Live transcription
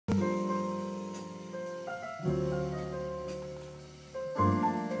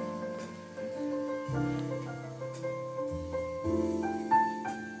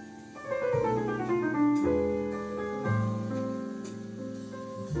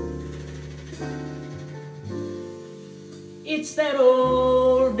It's that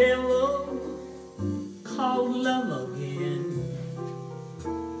old devil called love again.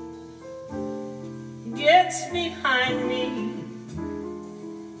 Gets behind me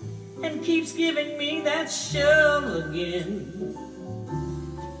and keeps giving me that shove again,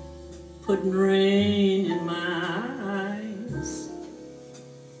 putting rain in my eyes,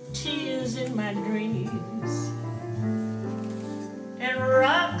 tears in my dreams, and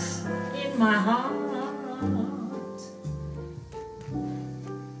rocks in my heart.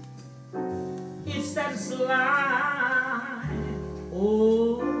 It's that sly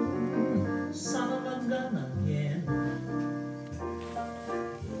old son of a gun again.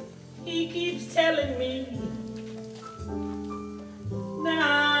 He keeps telling me that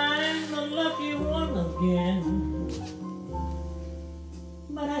I'm the lucky one again,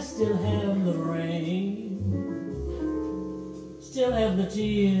 but I still have the rain, still have the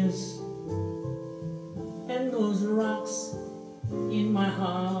tears, and those rocks in my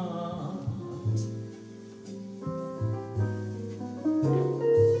heart.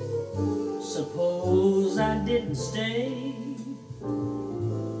 Suppose I didn't stay,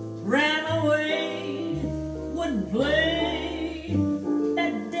 ran away, wouldn't play,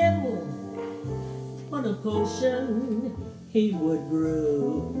 that devil, what a potion he would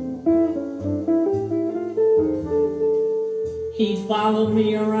brew. He'd follow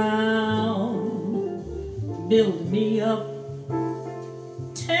me around, build me up,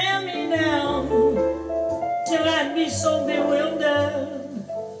 tear me down, till I'd be so bewildered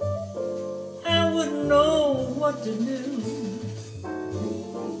I wouldn't know what to do.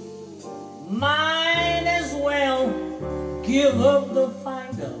 Might as well give up the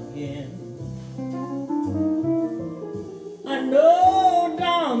fight again. I know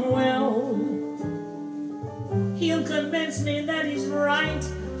darn well he'll convince me that he's right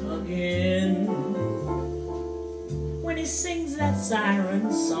again when he sings that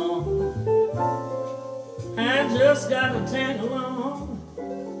siren song. I just gotta tag along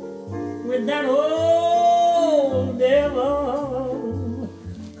with that old devil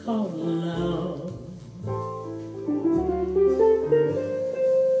called love.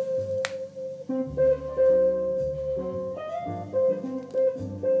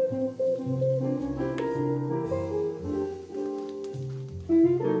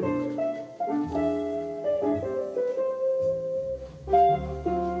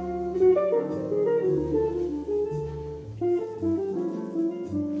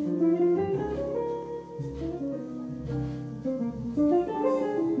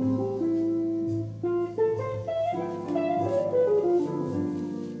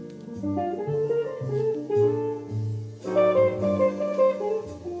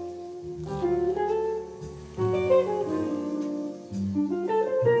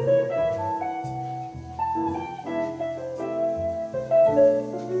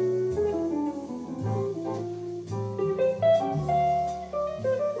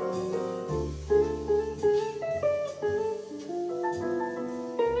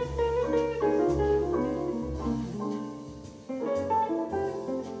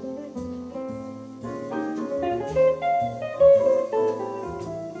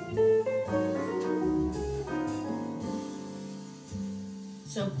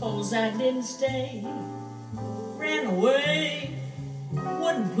 Suppose I didn't stay, ran away,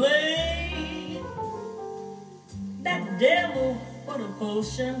 wouldn't play, that devil, what a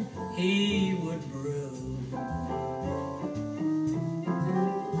potion he would brew.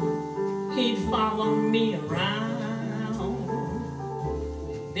 He'd follow me around,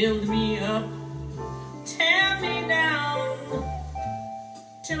 build me up, tear me down,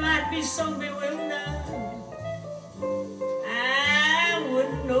 till I'd be so bewildered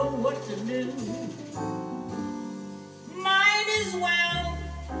wouldn't know what to do. Might as well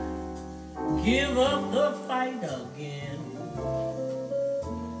give up the fight again.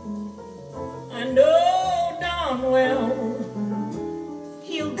 I know darn well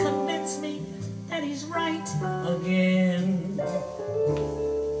he'll convince me that he's right again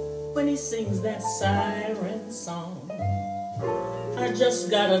when he sings that siren song. I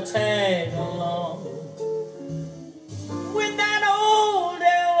just gotta tag along.